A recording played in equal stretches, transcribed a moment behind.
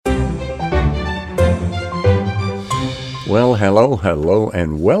Well, hello,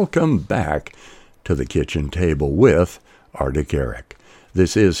 and welcome back to the kitchen table with Arctic Eric.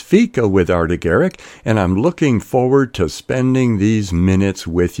 This is Fika with Arctic Eric, and I'm looking forward to spending these minutes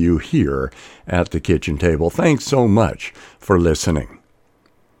with you here at the kitchen table. Thanks so much for listening.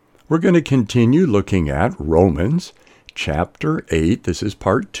 We're going to continue looking at Romans chapter 8. This is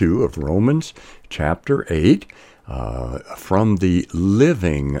part 2 of Romans chapter 8 from the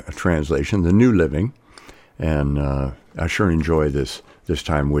Living Translation, the New Living. And I sure enjoy this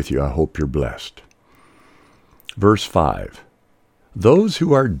time with you. I hope you're blessed. Verse 5. Those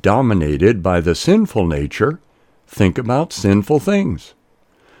who are dominated by the sinful nature think about sinful things.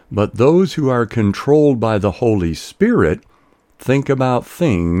 But those who are controlled by the Holy Spirit think about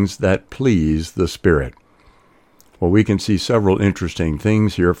things that please the Spirit. Well, we can see several interesting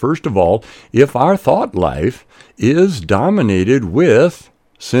things here. First of all, if our thought life is dominated with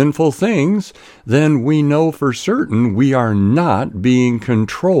sinful things, then we know for certain we are not being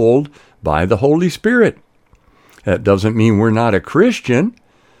controlled by the Holy Spirit. That doesn't mean we're not a Christian.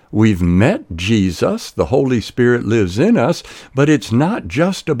 We've met Jesus. The Holy Spirit lives in us, but it's not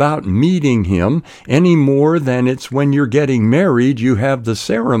just about meeting Him any more than it's when you're getting married, you have the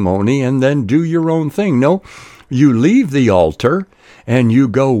ceremony and then do your own thing. No, you leave the altar and you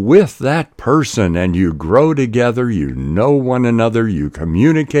go with that person and you grow together, you know one another, you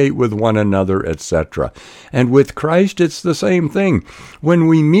communicate with one another, etc. And with Christ, it's the same thing. When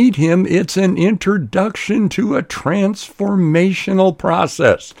we meet Him, it's an introduction to a transformational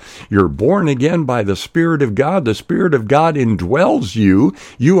process. You're born again by the Spirit of God. The Spirit of God indwells you.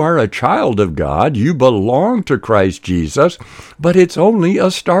 You are a child of God. You belong to Christ Jesus, but it's only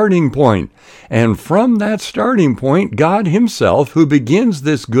a starting point. And from that starting point, God Himself, who begins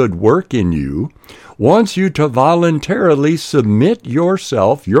this good work in you, wants you to voluntarily submit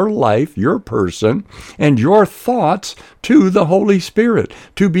yourself, your life, your person, and your thoughts to the Holy Spirit,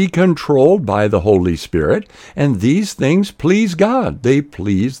 to be controlled by the Holy Spirit. And these things please God. They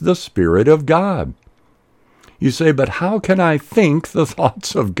please the Spirit of God. You say, but how can I think the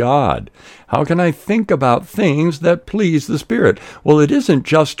thoughts of God? How can I think about things that please the Spirit? Well, it isn't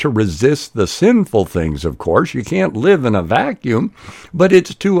just to resist the sinful things, of course. You can't live in a vacuum, but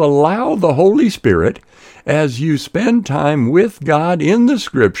it's to allow the Holy Spirit, as you spend time with God in the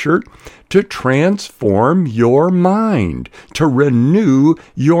Scripture, to transform your mind, to renew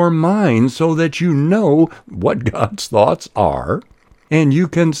your mind so that you know what God's thoughts are. And you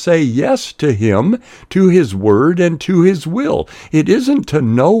can say yes to Him, to His Word, and to His will. It isn't to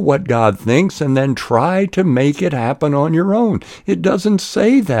know what God thinks and then try to make it happen on your own. It doesn't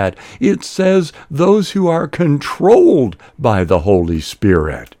say that. It says those who are controlled by the Holy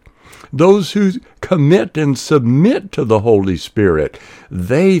Spirit. Those who commit and submit to the Holy Spirit,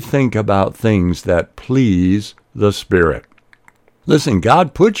 they think about things that please the Spirit. Listen,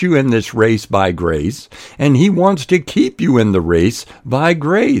 God put you in this race by grace, and He wants to keep you in the race by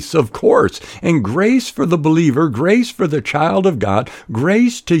grace, of course. And grace for the believer, grace for the child of God,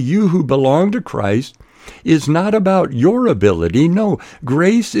 grace to you who belong to Christ, is not about your ability. No,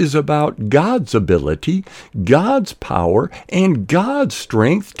 grace is about God's ability, God's power, and God's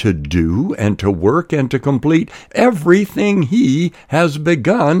strength to do and to work and to complete everything He has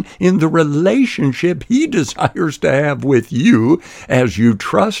begun in the relationship He desires to have with you as you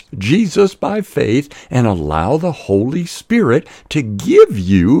trust Jesus by faith and allow the Holy Spirit to give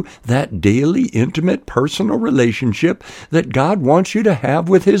you that daily, intimate, personal relationship that God wants you to have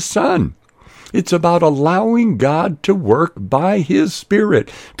with His Son. It's about allowing God to work by His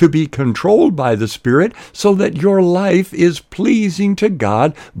Spirit, to be controlled by the Spirit, so that your life is pleasing to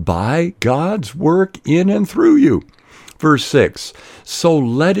God by God's work in and through you. Verse 6, so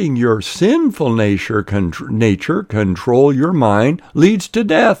letting your sinful nature control your mind leads to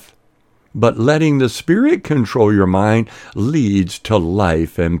death, but letting the Spirit control your mind leads to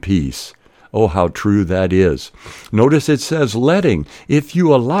life and peace. Oh, how true that is. Notice it says letting. If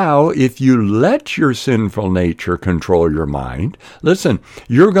you let your sinful nature control your mind, listen,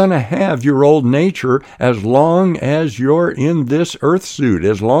 you're going to have your old nature as long as you're in this earth suit,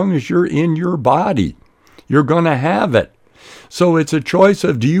 as long as you're in your body. You're going to have it. So it's a choice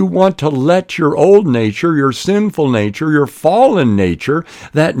of, do you want to let your old nature, your sinful nature, your fallen nature,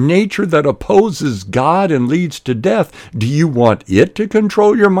 that nature that opposes God and leads to death, do you want it to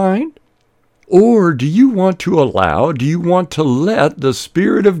control your mind? Or do you want to let the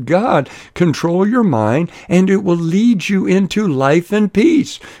Spirit of God control your mind, and it will lead you into life and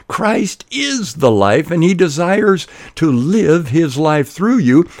peace? Christ is the life, and he desires to live his life through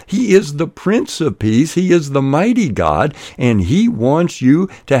you. He is the Prince of Peace. He is the mighty God, and he wants you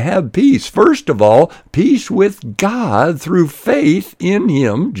to have peace. First of all, peace with God through faith in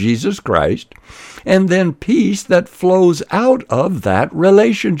him, Jesus Christ, and then peace that flows out of that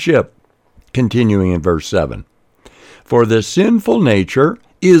relationship. Continuing in verse 7, for the sinful nature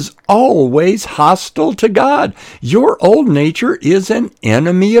is always hostile to God. Your old nature is an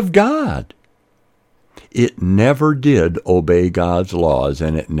enemy of God. It never did obey God's laws,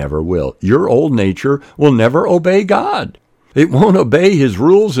 and it never will. Your old nature will never obey God. It won't obey his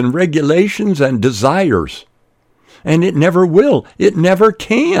rules and regulations and desires. And it never will. It never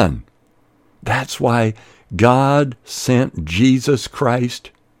can. That's why God sent Jesus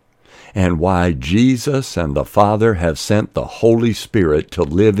Christ, and why Jesus and the Father have sent the Holy Spirit to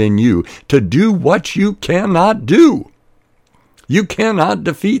live in you, to do what you cannot do. You cannot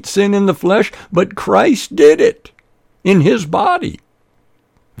defeat sin in the flesh, but Christ did it in his body.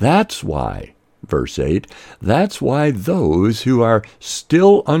 That's why, verse 8, that's why those who are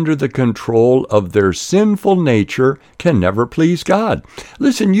still under the control of their sinful nature can never please God.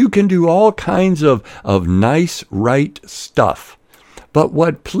 Listen, you can do all kinds of nice, right stuff. But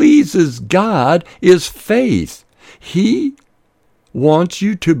what pleases God is faith. He wants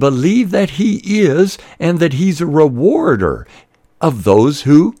you to believe that he is, and that he's a rewarder of those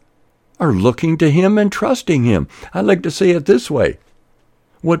who are looking to him and trusting him. I like to say it this way.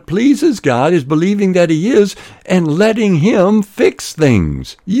 What pleases God is believing that he is and letting him fix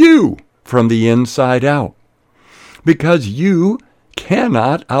things, you, from the inside out. Because you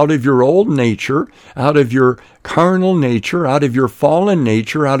cannot, out of your old nature, out of your carnal nature, out of your fallen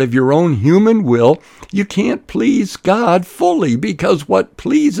nature, out of your own human will, you can't please God fully, because what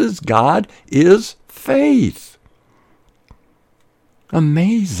pleases God is faith.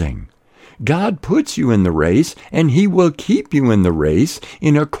 Amazing. God puts you in the race, and he will keep you in the race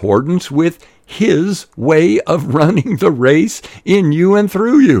in accordance with his way of running the race in you and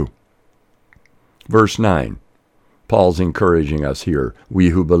through you. Verse 9. Paul's encouraging us here,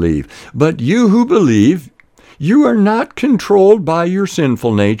 we who believe. But you who believe, you are not controlled by your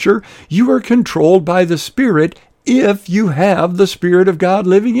sinful nature. You are controlled by the Spirit if you have the Spirit of God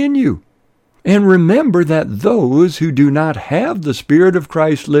living in you. And remember that those who do not have the Spirit of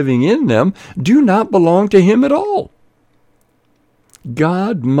Christ living in them do not belong to him at all.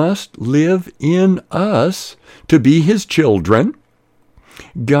 God must live in us to be his children.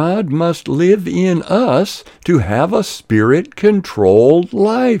 God must live in us to have a Spirit-controlled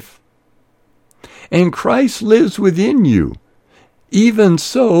life. And Christ lives within you. Even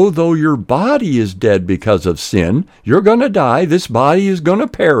so, though your body is dead because of sin, you're going to die, this body is going to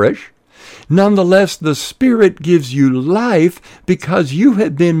perish. Nonetheless, the Spirit gives you life because you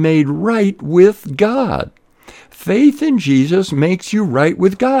have been made right with God. Faith in Jesus makes you right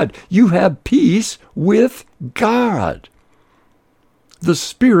with God. You have peace with God. The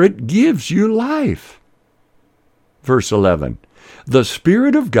Spirit gives you life. Verse 11, the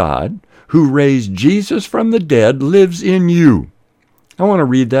Spirit of God, who raised Jesus from the dead, lives in you. I want to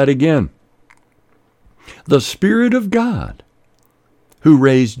read that again. The Spirit of God, who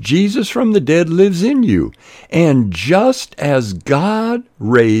raised Jesus from the dead, lives in you. And just as God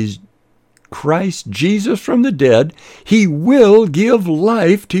raised Christ Jesus from the dead, he will give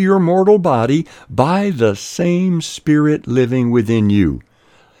life to your mortal body by the same Spirit living within you.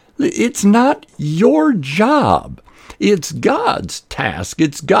 It's not your job. It's God's task.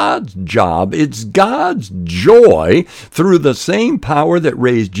 It's God's job. It's God's joy through the same power that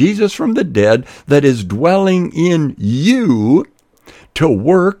raised Jesus from the dead that is dwelling in you to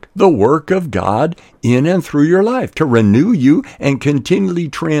work the work of God in and through your life, to renew you and continually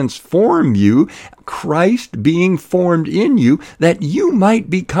transform you, Christ being formed in you, that you might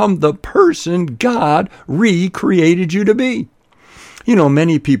become the person God recreated you to be. You know,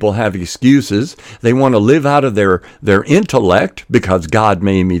 many people have excuses. They want to live out of their intellect because God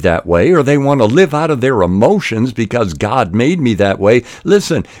made me that way, or they want to live out of their emotions because God made me that way.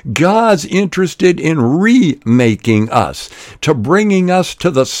 Listen, God's interested in remaking us, to bringing us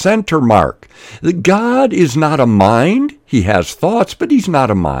to the center mark. God is not a mind. He has thoughts, but he's not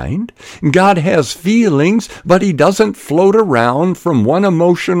a mind. God has feelings, but he doesn't float around from one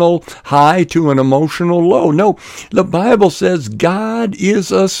emotional high to an emotional low. No, the Bible says God is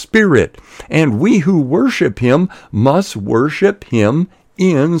a spirit, and we who worship him must worship him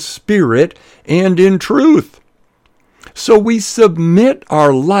in spirit and in truth. So we submit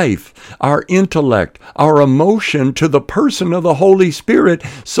our life, our intellect, our emotion to the person of the Holy Spirit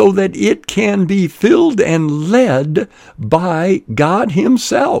so that it can be filled and led by God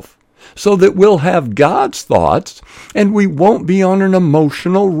Himself, so that we'll have God's thoughts and we won't be on an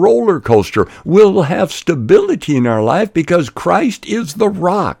emotional roller coaster. We'll have stability in our life because Christ is the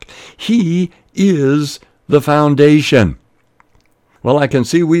rock. He is the foundation. Well, I can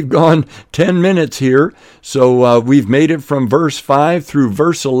see we've gone 10 minutes here, so we've made it from verse 5 through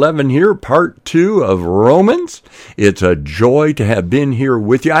verse 11 here, part 2 of Romans. It's a joy to have been here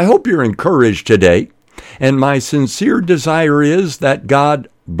with you. I hope you're encouraged today, and my sincere desire is that God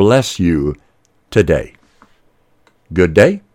bless you today. Good day.